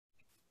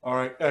All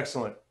right,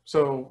 excellent.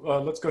 So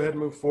let's go ahead and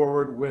move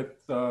forward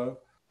with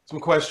some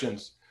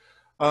questions.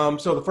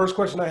 So the first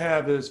question I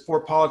have is,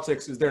 for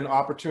politics, is there an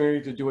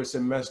opportunity to do a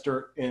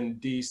semester in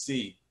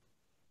DC?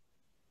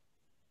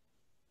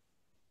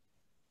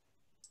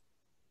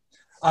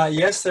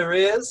 Yes, there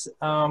is.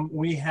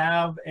 We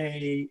have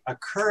a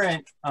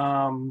current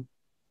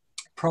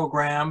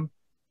program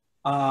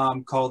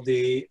called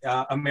the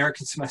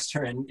American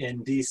Semester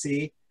in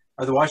DC,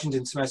 or the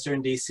Washington Semester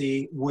in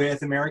DC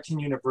with American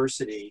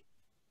University.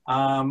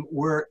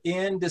 We're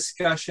in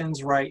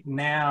discussions right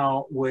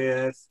now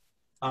with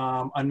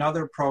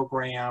another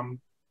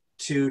program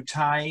to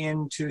tie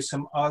into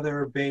some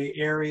other Bay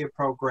Area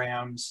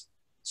programs.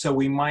 So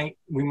we might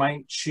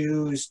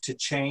choose to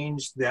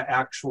change the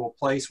actual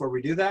place where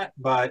we do that,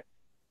 but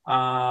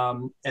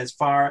as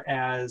far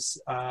as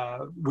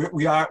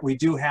we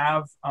do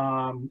have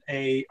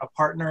a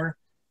partner,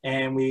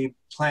 and we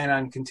plan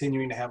on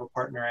continuing to have a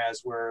partner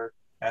as we're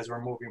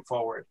moving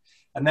forward.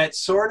 And that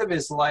sort of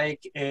is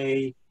like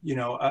a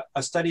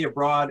study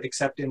abroad,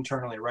 except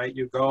internally, right?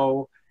 You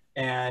go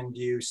and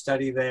you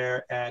study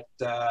there at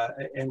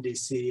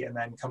NDC and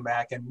then come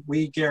back, and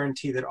we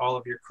guarantee that all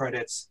of your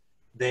credits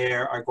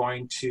there are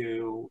going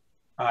to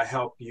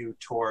help you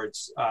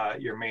towards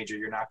your major.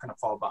 You're not going to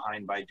fall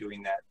behind by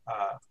doing that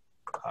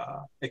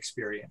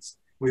experience.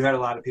 We've had a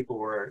lot of people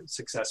who are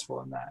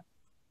successful in that.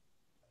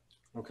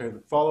 Okay,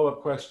 the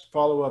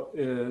follow-up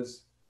is,